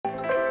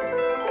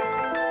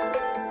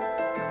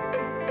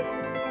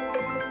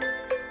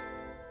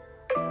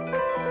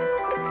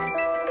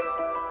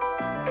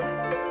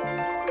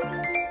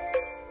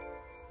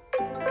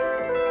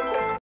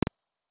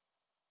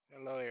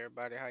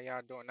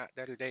y'all doing out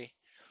there today?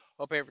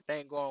 Hope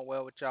everything going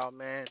well with y'all,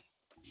 man.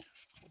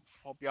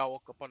 Hope y'all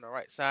woke up on the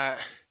right side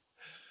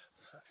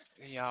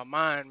in y'all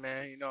mind,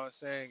 man. You know what I'm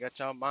saying? Got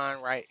y'all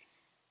mind right.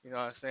 You know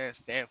what I'm saying?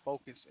 Staying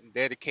focused and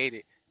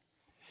dedicated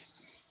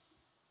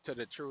to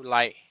the true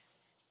light,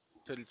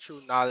 to the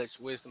true knowledge,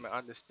 wisdom, and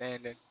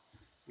understanding.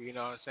 You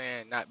know what I'm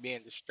saying? Not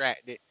being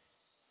distracted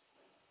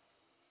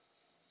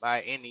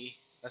by any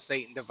of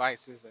Satan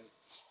devices, and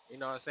you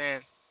know what I'm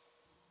saying?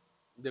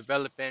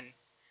 Developing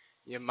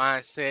your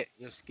mindset,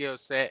 your skill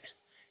set.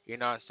 You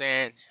know what I'm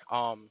saying?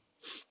 Um,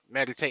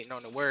 Meditating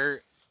on the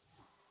word.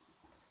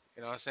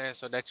 You know what I'm saying?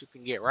 So that you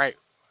can get right.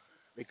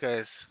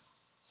 Because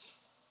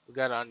we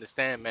gotta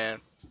understand, man,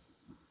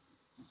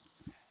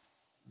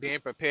 being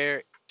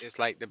prepared is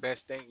like the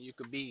best thing you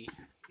could be,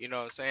 you know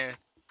what I'm saying,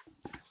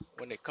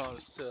 when it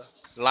comes to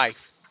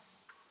life.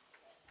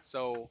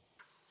 So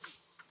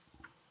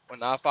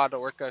when our Father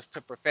work us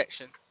to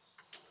perfection,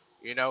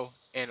 you know,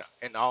 in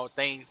all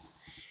things,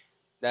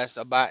 that's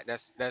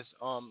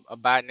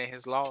abiding in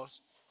his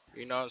laws,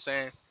 you know what I'm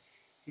saying?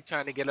 He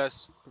trying to get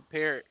us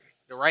prepared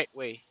the right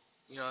way,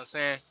 you know what I'm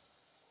saying?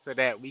 So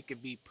that we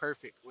could be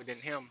perfect within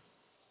him,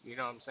 you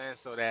know what I'm saying?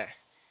 So that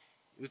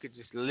we could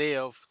just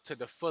live to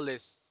the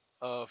fullest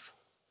of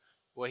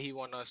what he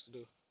want us to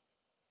do,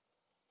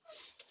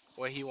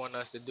 what he want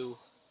us to do,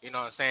 you know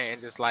what I'm saying,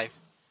 in this life.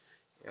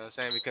 You know what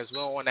I'm saying? Because we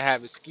don't want to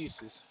have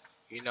excuses,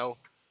 you know,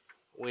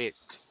 with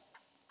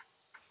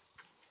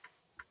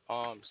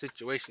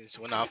situations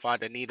when our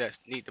Father need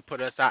to put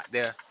us out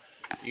there,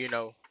 you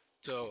know,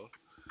 to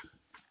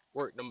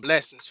work them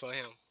blessings for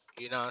him.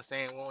 You know what I'm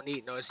saying? We won't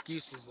need no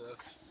excuses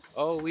of,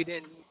 oh, we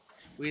didn't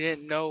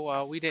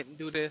know, we didn't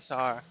do this,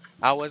 or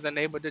I wasn't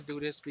able to do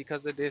this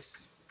because of this.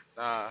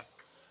 You know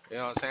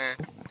what I'm saying?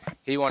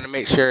 He want to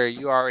make sure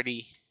you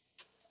already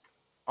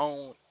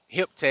on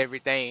hip to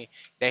everything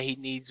that he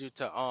needs you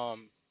to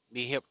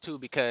be hip to,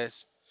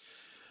 because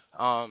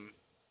um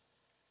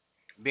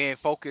being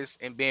focused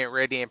and being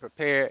ready and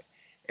prepared,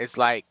 it's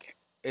like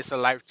it's a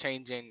life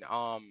changing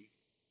um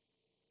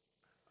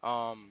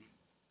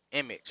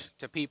image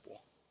to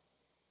people.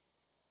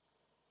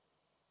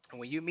 And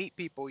when you meet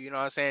people, you know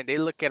what I'm saying, they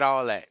look at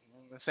all that. You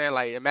know what I'm saying,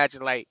 like,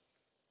 imagine like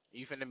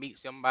you finna meet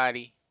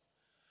somebody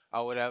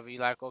or whatever, you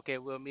like, okay,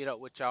 we'll meet up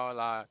with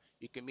y'all,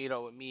 you can meet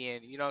up with me,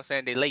 and you know what I'm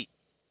saying, they late.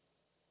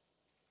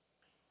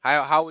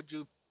 How would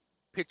you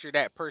picture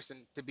that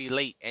person to be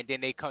late, and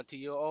then they come to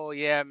you, oh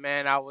yeah,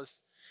 man, I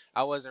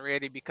wasn't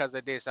ready because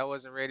of this, I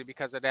wasn't ready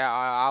because of that,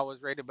 I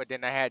was ready, but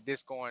then I had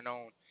this going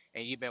on,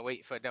 and you've been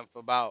waiting for them for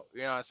about,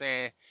 you know what I'm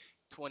saying,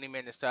 20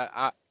 minutes to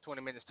an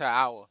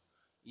hour.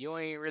 You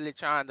ain't really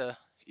trying to,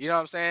 you know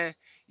what I'm saying,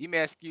 you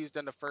may excuse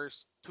them the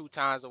first two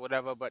times or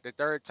whatever, but the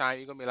third time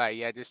you're gonna be like,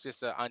 yeah, this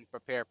just an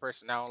unprepared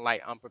person. I don't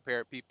like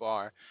unprepared people,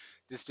 or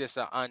this just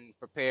an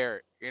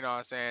unprepared, you know what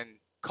I'm saying,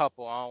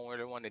 couple. I don't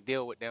really want to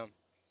deal with them,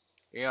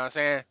 you know what I'm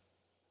saying?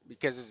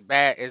 Because it's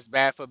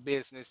bad for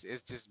business.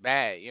 It's just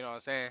bad, you know what I'm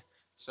saying?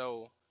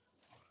 So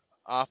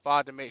our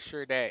Father makes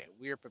sure that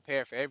we're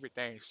prepared for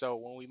everything. So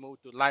when we move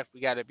through life, we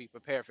gotta be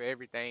prepared for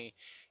everything,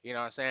 you know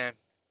what I'm saying?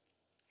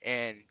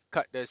 And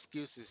cut the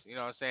excuses, you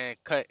know what I'm saying?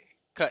 Cut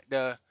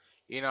the,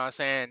 you know what I'm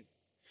saying,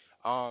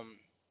 um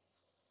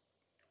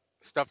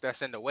stuff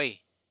that's in the way.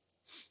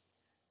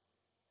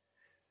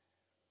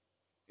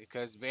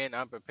 Because being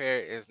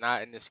unprepared is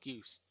not an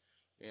excuse.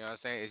 You know what I'm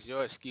saying? It's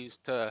your excuse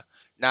to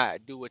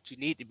not do what you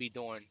need to be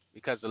doing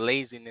because of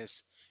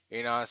laziness.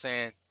 You know what I'm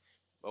saying?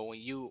 But when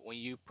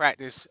you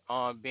practice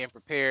on being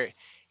prepared,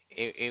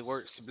 it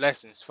works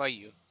blessings for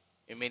you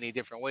in many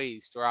different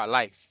ways throughout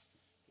life.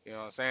 You know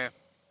what I'm saying?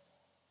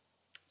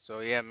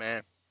 So yeah,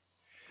 man,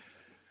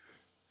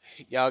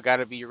 y'all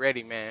gotta be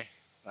ready, man.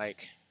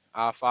 Like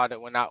our Father,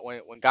 when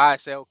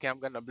God said, "Okay, I'm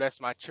gonna bless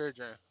my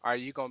children," are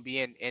you gonna be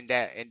in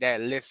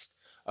that list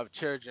of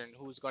children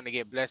who's gonna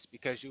get blessed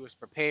because you was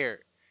prepared?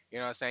 You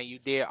know what I'm saying? You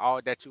did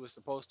all that you were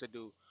supposed to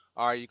do.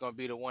 Or are you gonna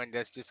be the one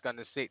that's just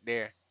gonna sit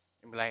there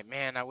and be like,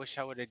 "Man, I wish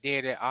I would have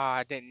did it. Oh,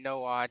 I didn't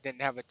know. Oh, I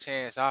didn't have a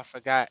chance. Oh, I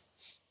forgot."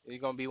 You're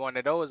gonna be one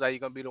of those, or you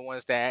gonna be the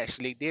ones that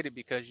actually did it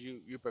because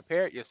you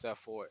prepared yourself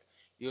for it.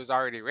 You was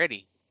already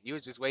ready. You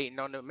was just waiting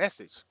on the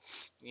message.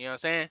 You know what I'm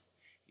saying?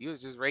 You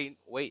was just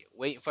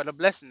waiting for the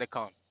blessing to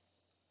come,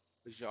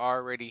 because you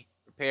already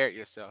prepared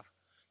yourself.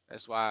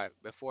 That's why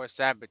before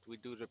Sabbath we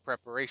do the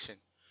preparation.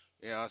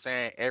 You know what I'm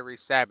saying? Every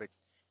Sabbath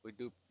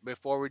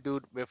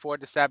before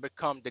the Sabbath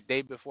come, the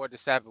day before the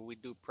Sabbath we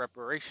do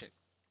preparation.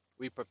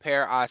 We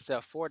prepare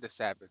ourselves for the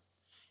Sabbath.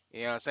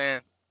 You know what I'm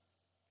saying?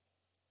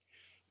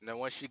 And then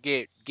once you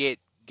get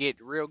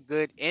real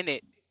good in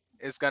it,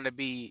 it's gonna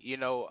be,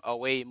 a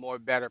way more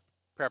better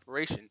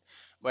preparation.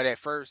 But at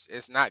first,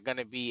 it's not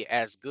gonna be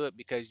as good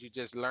because you're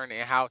just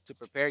learning how to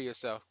prepare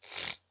yourself.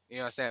 You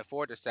know what I'm saying,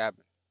 for the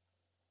Sabbath.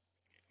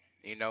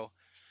 You know,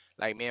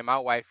 like me and my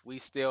wife, we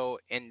still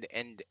in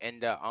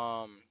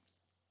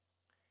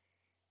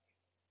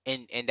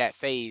that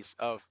phase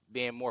of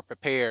being more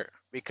prepared,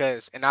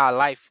 because in our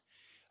life,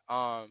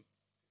 um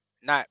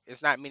not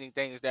it's not many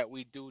things that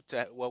we do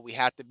to, well, we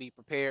have to be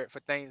prepared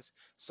for things.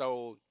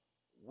 So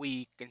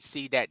we can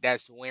see that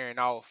that's wearing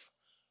off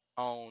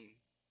on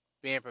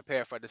being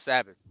prepared for the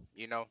Sabbath,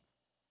 you know.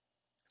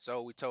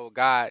 So we told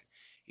God,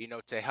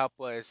 to help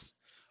us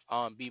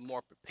be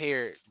more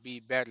prepared, be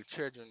better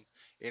children,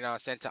 what I'm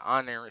saying, to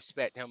honor and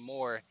respect him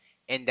more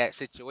in that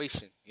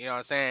situation. You know what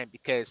I'm saying?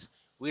 Because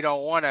we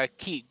don't want to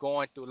keep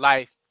going through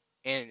life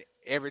and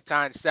every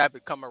time the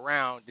Sabbath come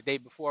around the day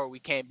before we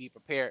can't be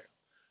prepared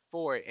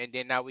for it, and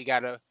then now we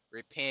gotta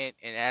repent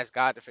and ask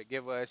God to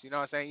forgive us. You know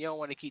what I'm saying? You don't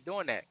want to keep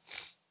doing that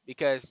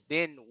because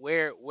then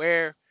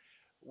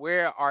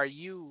where are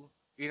you,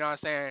 you know what I'm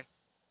saying,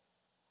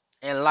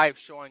 in life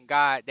showing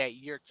God that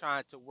you're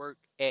trying to work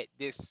at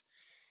this,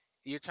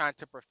 you're trying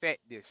to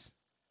perfect this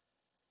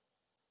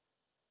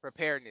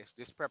preparedness,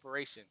 this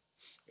preparation.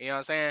 You know what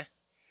I'm saying?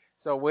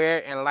 So where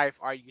in life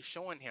are you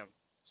showing him?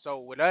 So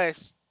with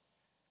us,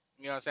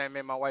 you know what I'm saying, me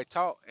and my wife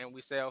talk and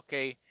we say,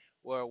 okay,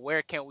 well,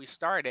 where can we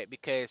start at?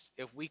 Because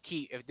if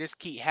this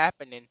keep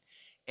happening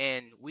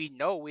and we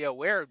know we're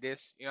aware of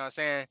this, you know what I'm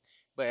saying?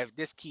 But if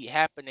this keep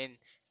happening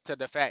to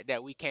the fact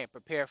that we can't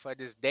prepare for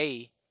this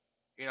day,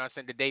 you know what I'm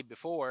saying, the day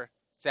before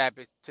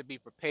Sabbath to be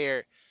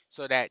prepared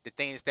so that the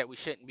things that we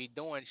shouldn't be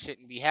doing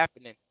shouldn't be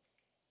happening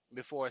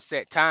before a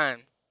set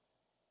time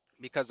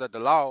because of the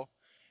law,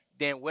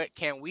 then what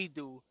can we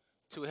do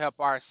to help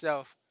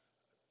ourselves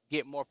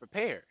get more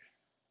prepared?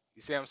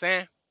 You see what I'm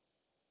saying?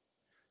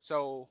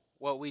 So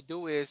what we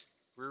do is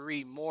we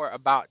read more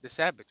about the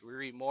Sabbath. We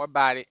read more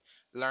about it,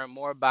 learn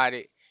more about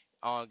it,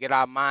 get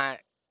our mind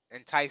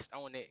enticed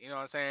on it, you know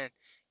what I'm saying?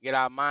 Get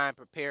our mind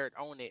prepared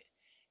on it,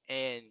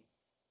 and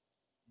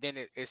then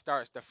it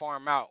starts to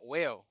farm out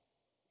well.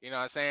 You know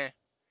what I'm saying?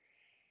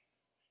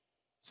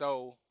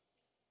 So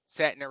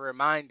setting a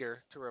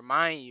reminder to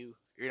remind you,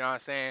 you know what I'm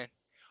saying,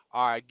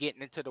 or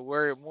getting into the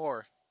word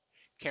more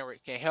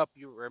can help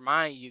you,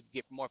 remind you,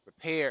 get more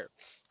prepared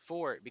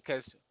for it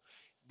because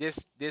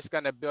this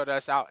gonna build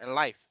us out in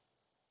life.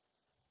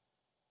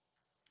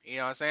 You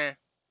know what I'm saying?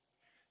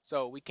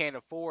 So we can't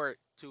afford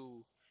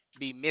to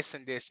be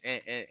missing this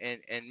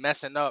and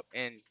messing up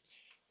and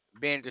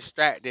being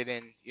distracted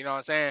and you know what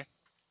I'm saying?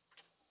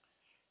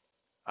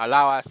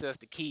 Allow ourselves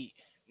to keep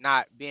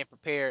not being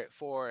prepared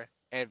for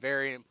a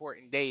very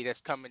important day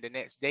that's coming the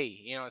next day.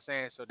 You know what I'm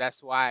saying? So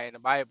that's why in the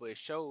Bible it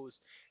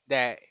shows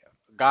that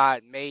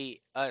God made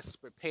us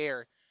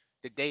prepare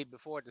the day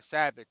before the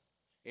Sabbath.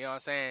 You know what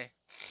I'm saying?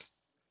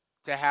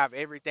 To have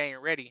everything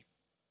ready,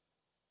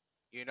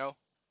 you know,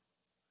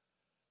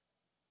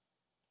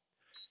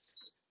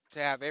 to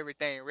have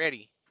everything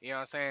ready. You know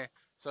what I'm saying?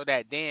 So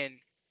that then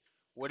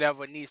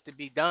whatever needs to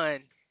be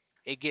done,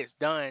 it gets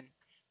done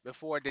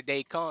before the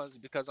day comes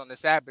because on the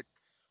Sabbath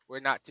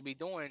we're not to be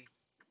doing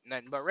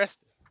nothing but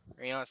resting.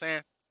 You know what I'm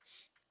saying?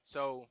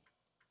 So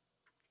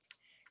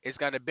it's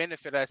going to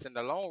benefit us in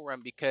the long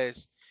run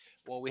because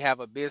when we have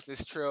a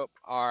business trip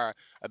or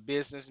a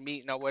business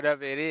meeting or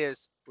whatever it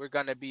is, we're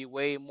going to be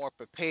way more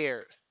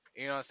prepared,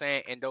 you know what I'm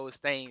saying, in those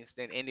things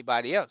than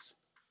anybody else.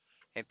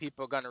 And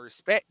people are going to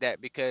respect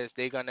that because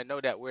they're going to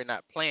know that we're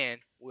not playing,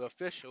 we're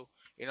official,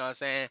 you know what I'm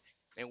saying?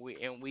 And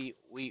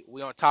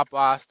we on top of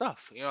our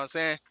stuff, you know what I'm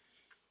saying?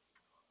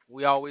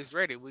 We always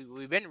ready.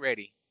 We've been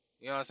ready.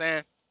 You know what I'm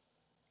saying?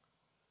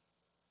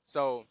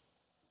 So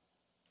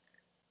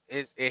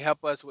it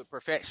help us with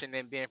perfection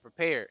and being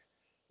prepared.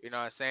 You know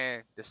what I'm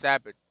saying? The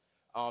Sabbath,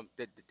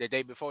 the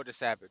day before the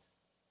Sabbath,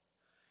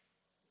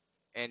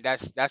 and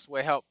that's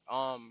what helped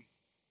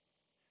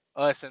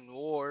us in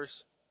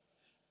wars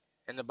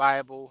in the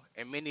Bible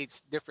in many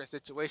different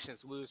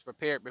situations. We was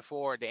prepared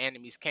before the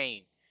enemies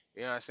came.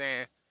 You know what I'm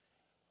saying?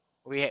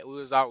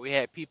 We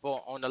had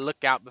people on the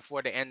lookout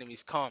before the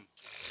enemies come.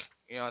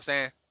 You know what I'm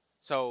saying?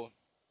 So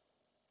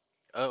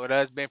with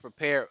us being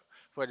prepared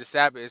for the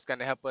Sabbath, it's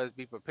gonna help us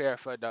be prepared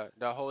for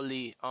the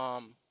holy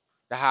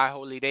the high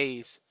holy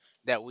days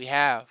that we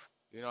have.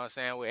 You know what I'm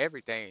saying, with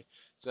everything.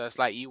 So it's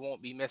like you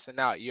won't be missing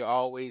out. You're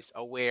always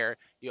aware.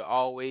 You're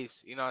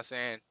always, you know what I'm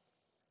saying,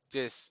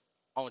 just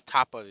on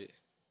top of it.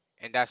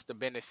 And that's the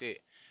benefit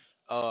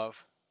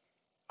of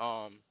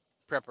um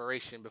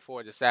preparation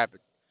before the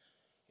Sabbath.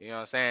 You know what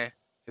I'm saying?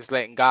 It's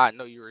letting God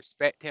know you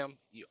respect him,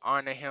 you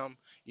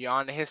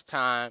honor his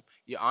time,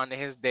 you honor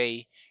his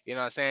day, you know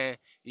what I'm saying?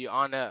 You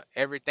honor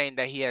everything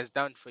that he has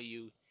done for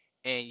you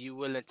and you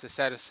willing to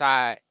set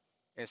aside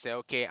and say,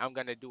 okay, I'm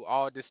gonna do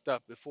all this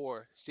stuff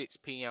before 6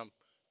 p.m.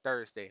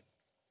 Thursday.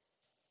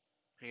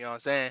 You know what I'm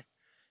saying?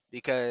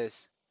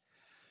 Because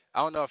I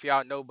don't know if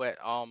y'all know, but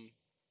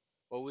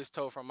what we was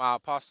told from our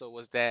apostle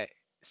was that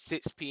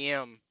 6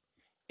 p.m.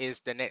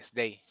 is the next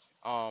day.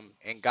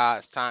 In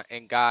God's time,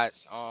 in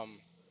God's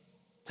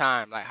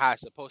time, like how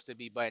it's supposed to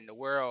be. But in the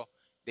world,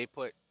 they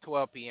put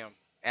 12 p.m.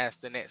 as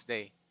the next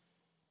day.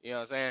 You know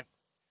what I'm saying?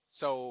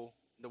 So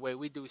the way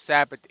we do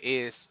Sabbath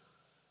is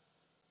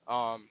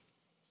um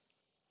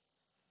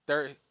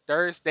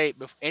Thursday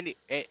before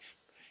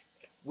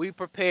we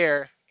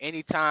prepare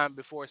anytime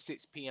before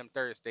 6 p.m.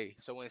 Thursday.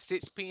 So when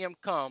 6 p.m.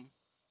 come,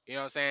 you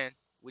know what I'm saying?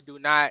 We do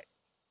not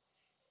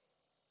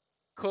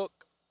cook.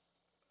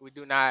 We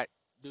do not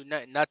do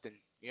nothing.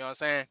 You know what I'm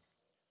saying?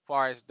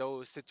 far as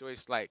those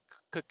situations like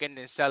cooking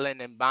and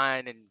selling and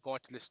buying and going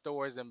to the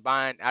stores and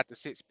buying after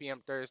 6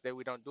 p.m. Thursday,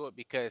 we don't do it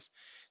because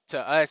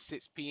to us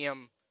 6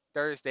 p.m.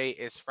 Thursday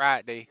is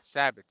Friday,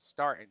 Sabbath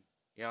starting.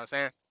 You know what I'm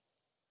saying?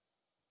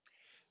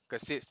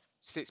 Because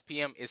 6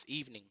 p.m. is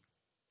evening.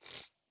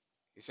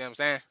 You see what I'm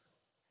saying?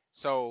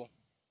 So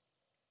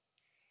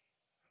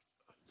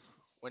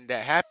when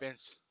that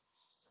happens,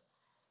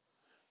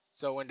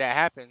 when that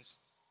happens,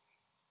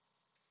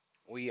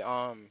 we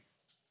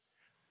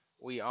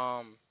we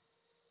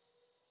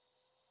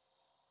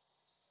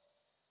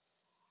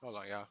hold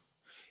on, y'all.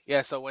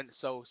 Yeah,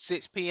 so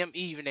 6 p.m.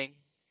 evening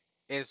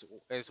is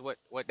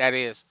what that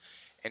is.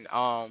 And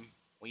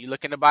when you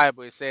look in the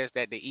Bible, it says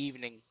that the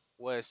evening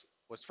was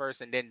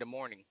first and then the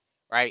morning,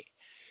 right?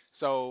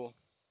 So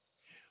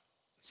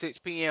 6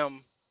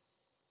 p.m.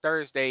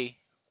 Thursday,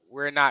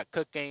 we're not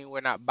cooking,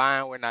 we're not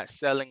buying, we're not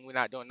selling, we're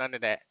not doing none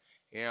of that.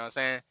 You know what I'm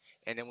saying?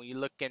 And then when you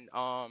look in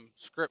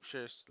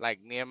scriptures like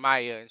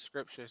Nehemiah and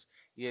scriptures,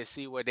 you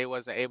see where they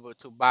wasn't able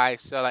to buy,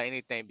 sell, or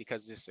anything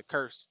because it's a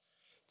curse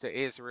to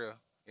Israel.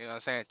 You know what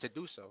I'm saying? To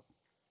do so.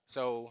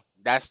 So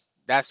that's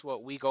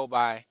what we go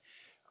by.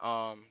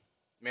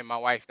 Me and my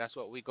wife, that's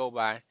what we go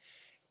by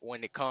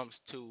when it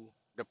comes to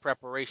the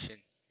preparation.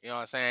 You know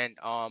what I'm saying?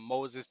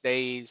 Moses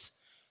days,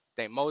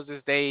 I think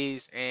Moses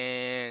days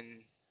and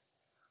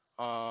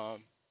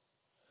um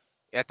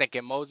I think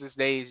in Moses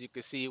days you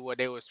could see what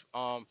they was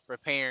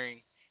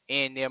preparing,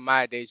 in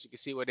Nehemiah days you could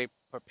see what they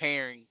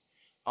preparing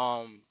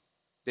um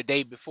the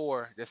day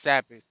before the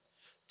Sabbath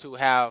to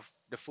have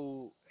the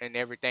food and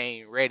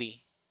everything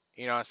ready,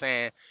 you know what I'm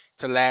saying,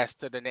 to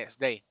last to the next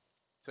day.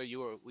 So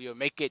you'll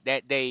make it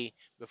that day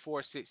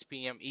before 6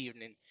 p.m.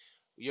 evening.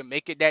 You'll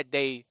make it that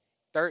day,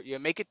 you'll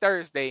make it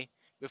Thursday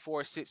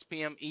before 6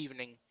 p.m.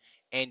 evening,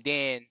 and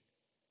then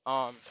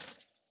um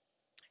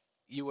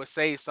you will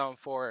save some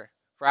for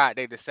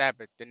Friday, the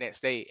Sabbath, the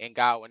next day, and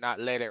God will not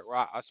let it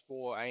rot or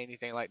spoil or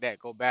anything like that,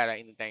 go bad or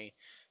anything.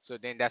 So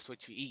then that's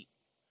what you eat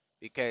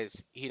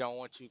because He don't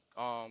want you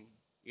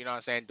you know what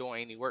I'm saying,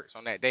 doing any works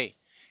on that day.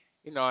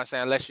 You know what I'm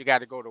saying? Unless you got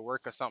to go to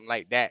work or something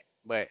like that.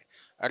 But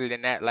other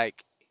than that,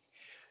 like,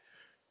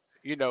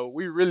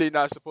 we really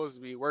not supposed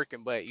to be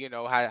working, but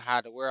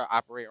how the world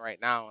operate right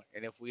now.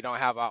 And if we don't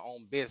have our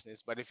own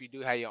business, but if you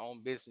do have your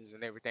own business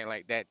and everything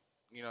like that,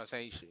 you know what I'm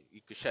saying,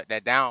 you could shut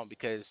that down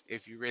because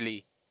if you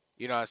really,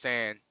 you know what I'm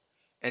saying,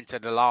 into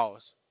the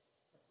laws.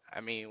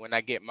 I mean, when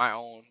I get my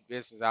own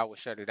business, I would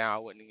shut it down. I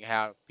wouldn't even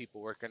have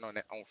people working on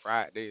it on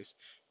Fridays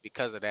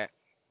because of that.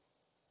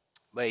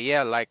 But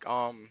yeah, like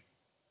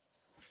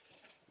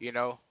you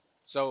know,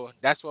 so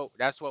that's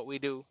what we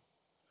do.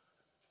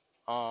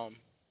 Um,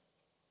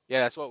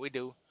 yeah, that's what we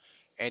do.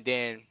 And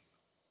then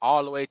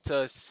all the way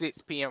to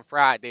 6 p.m.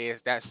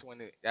 Fridays, that's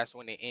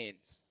when it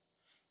ends.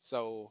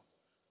 So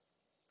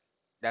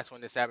that's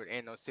when the Sabbath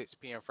ends on 6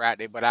 p.m.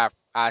 Friday. But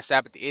our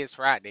Sabbath is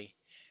Friday,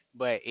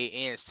 but it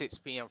ends 6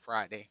 p.m.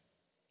 Friday.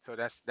 So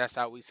that's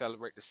how we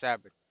celebrate the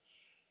Sabbath,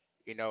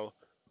 you know.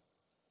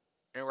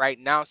 And right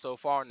now, so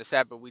far on the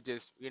Sabbath, we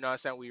just, you know what I'm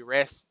saying, we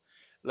rest,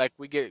 like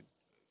we get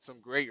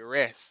some great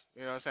rest.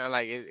 You know what I'm saying?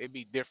 Like it'd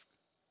be different.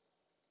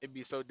 It'd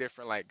be so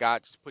different. Like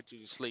God just put you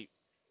to sleep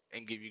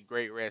and give you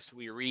great rest.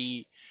 We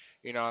read,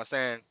 you know what I'm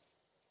saying,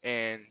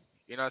 and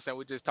you know what I'm saying,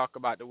 we just talk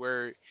about the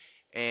word,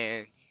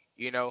 and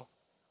you know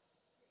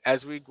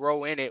as we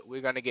grow in it,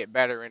 we're gonna get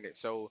better in it.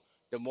 So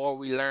the more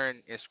we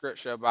learn in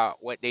scripture about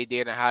what they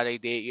did and how they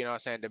did, you know what I'm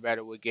saying, the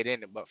better we get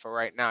in it. But for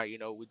right now,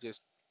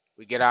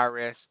 we get our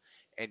rest,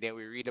 and then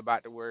we read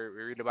about the word,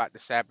 we read about the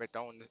Sabbath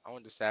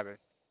on the Sabbath,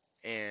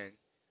 and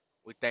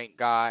we thank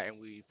God and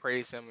we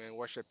praise Him and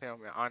worship Him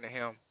and honor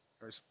Him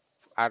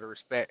out of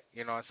respect,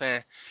 you know what I'm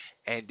saying.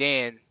 And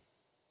then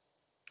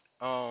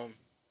um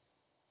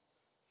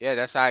yeah,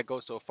 that's how it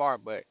goes so far.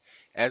 But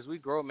as we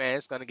grow, man,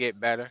 it's gonna get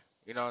better.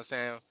 You know what I'm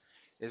saying?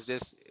 It's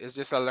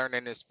just a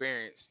learning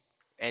experience.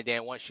 And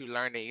then once you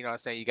learn it, you know what I'm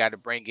saying, you got to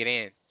bring it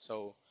in.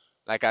 So,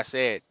 like I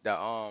said, the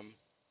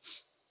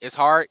it's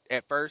hard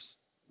at first,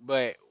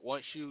 but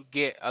once you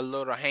get a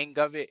little hang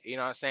of it, you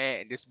know what I'm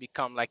saying, and this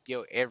become like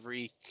your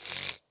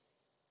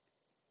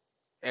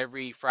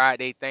every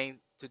Friday thing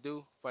to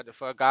do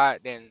for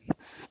God, then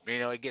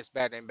it gets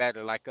better and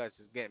better. Like us,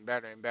 it's getting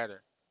better and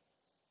better.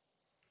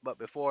 But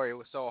before it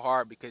was so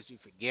hard because you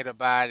forget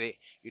about it,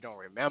 you don't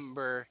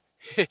remember.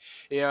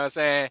 You know what I'm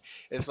saying?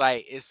 It's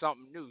like it's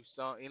something new.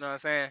 So you know what I'm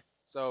saying?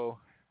 So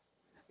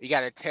you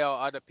gotta tell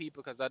other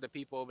people because other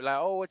people will be like,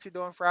 "Oh, what you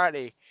doing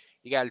Friday?"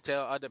 You gotta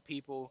tell other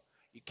people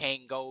you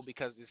can't go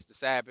because it's the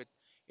Sabbath.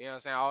 You know what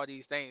I'm saying? All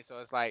these things. So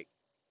it's like,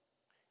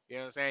 you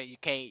know what I'm saying? You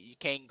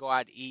can't go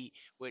out to eat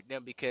with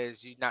them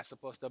because you're not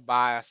supposed to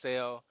buy or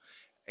sell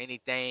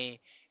anything.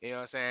 You know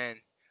what I'm saying?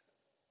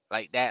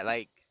 Like that,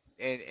 like,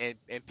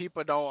 and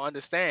people don't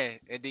understand,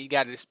 and then you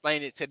got to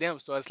explain it to them.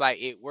 So it's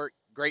like it worked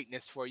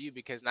greatness for you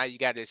because now you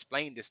got to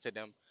explain this to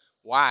them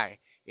why.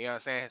 You know what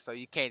I'm saying? So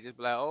you can't just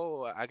be like,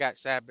 oh, I got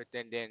Sabbath,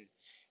 and then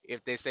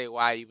if they say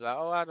why, you be like,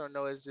 oh, I don't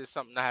know, it's just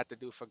something I have to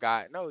do for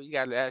God. No, you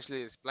got to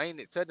actually explain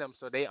it to them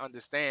so they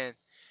understand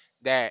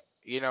that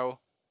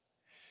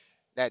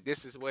that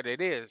this is what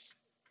it is,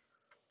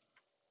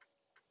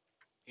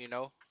 you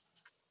know,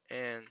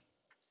 and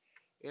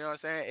you know what I'm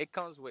saying? It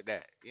comes with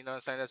that. You know what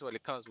I'm saying? That's what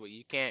it comes with.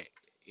 You can't,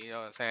 you know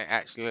what I'm saying,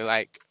 actually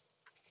like,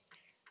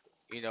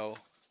 you know,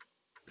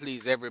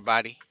 please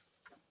everybody.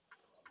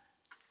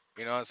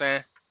 You know what I'm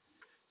saying?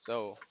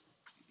 So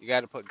you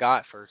got to put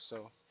God first.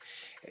 So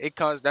it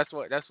comes. That's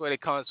what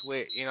it comes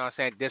with. You know what I'm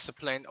saying?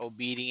 Discipline,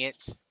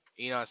 obedience.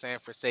 You know what I'm saying?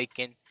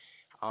 Forsaking.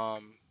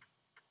 Um,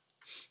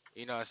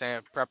 you know what I'm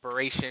saying?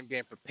 Preparation,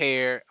 being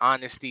prepared,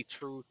 honesty,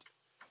 truth.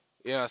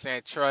 You know what I'm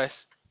saying?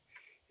 Trust.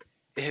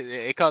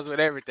 It comes with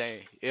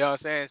everything. You know what I'm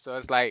saying? So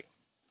it's like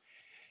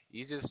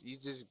you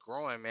just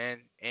growing, man.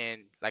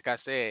 And like I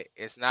said,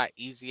 it's not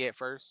easy at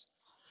first,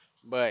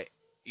 but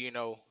you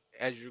know,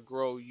 as you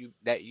grow, you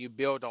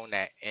build on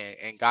that,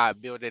 and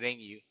God build it in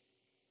you.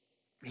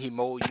 He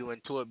mold you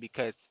into it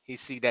because he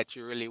see that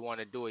you really want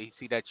to do it. He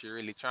see that you're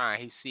really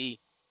trying. He see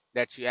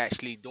that you're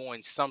actually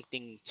doing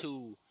something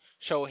to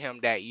show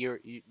him that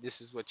this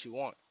is what you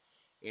want.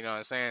 You know what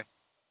I'm saying?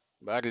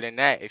 But other than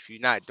that, if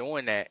you're not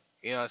doing that,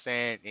 you know what I'm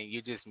saying, and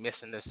you're just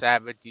missing the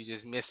Sabbath, you're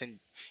just missing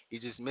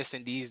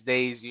these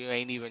days, you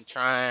ain't even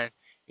trying,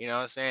 you know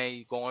what I'm saying?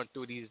 You're going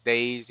through these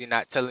days, you're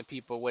not telling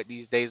people what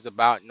these days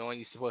about, knowing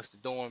you're supposed to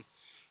do them,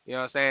 you know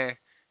what I'm saying?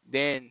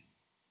 Then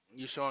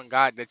you're showing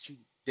God that you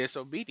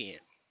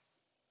disobedient.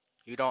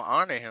 You don't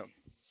honor him.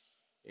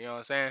 You know what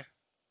I'm saying?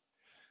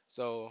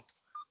 So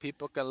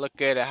people can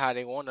look at it how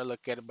they want to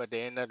look at it, but at the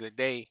end of the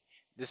day,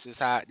 this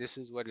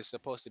is what it's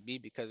supposed to be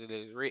because it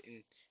is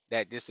written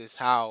that this is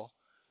how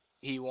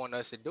he want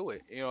us to do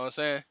it. You know what I'm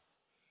saying?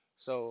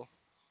 So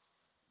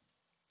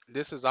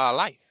this is our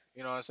life.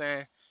 You know what I'm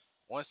saying?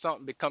 Once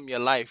something become your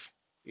life,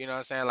 you know what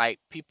I'm saying? Like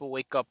people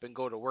wake up and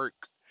go to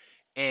work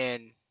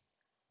and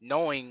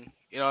knowing,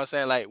 you know what I'm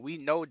saying? Like we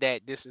know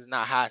that this is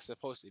not how it's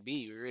supposed to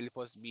be. We're really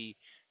supposed to be,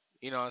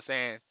 you know what I'm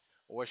saying,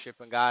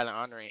 worshiping God and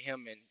honoring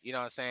him and you know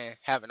what I'm saying,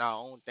 having our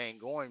own thing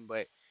going,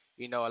 but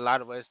you know, a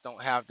lot of us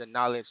don't have the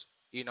knowledge,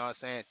 you know what I'm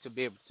saying, to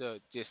be able to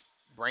just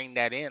bring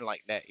that in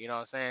like that, you know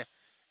what I'm saying?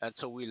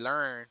 Until we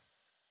learn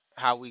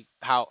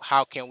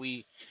how can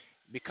we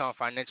become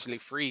financially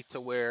free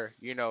to where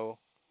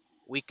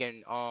we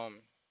can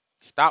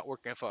stop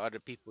working for other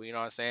people, you know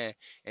what I'm saying,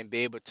 and be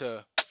able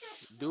to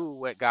do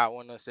what God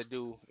wants us to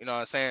do, you know what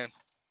I'm saying.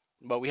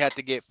 But we have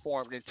to get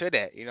formed into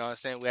that, you know what I'm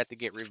saying. We have to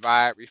get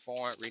revived,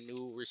 reformed,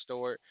 renewed,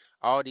 restored.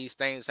 All these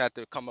things have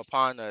to come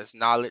upon us: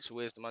 knowledge,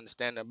 wisdom,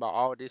 understanding about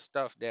all this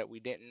stuff that we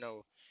didn't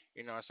know,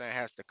 you know what I'm saying,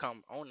 has to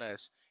come on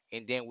us,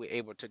 and then we're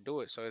able to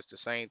do it. So it's the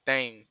same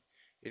thing,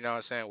 you know what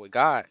I'm saying, with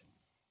God.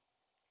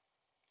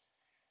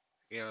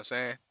 You know what I'm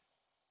saying?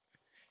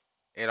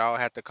 It all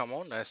had to come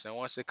on us, and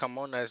once it come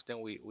on us,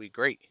 then we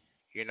great.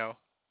 You know,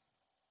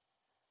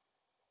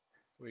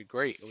 we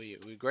great. We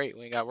great.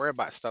 We ain't got to worry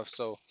about stuff.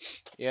 So,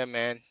 yeah,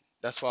 man,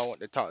 that's what I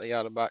want to talk to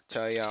y'all about.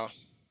 Tell y'all,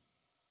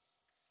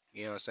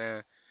 you know what I'm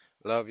saying.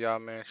 Love y'all,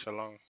 man.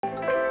 Shalom.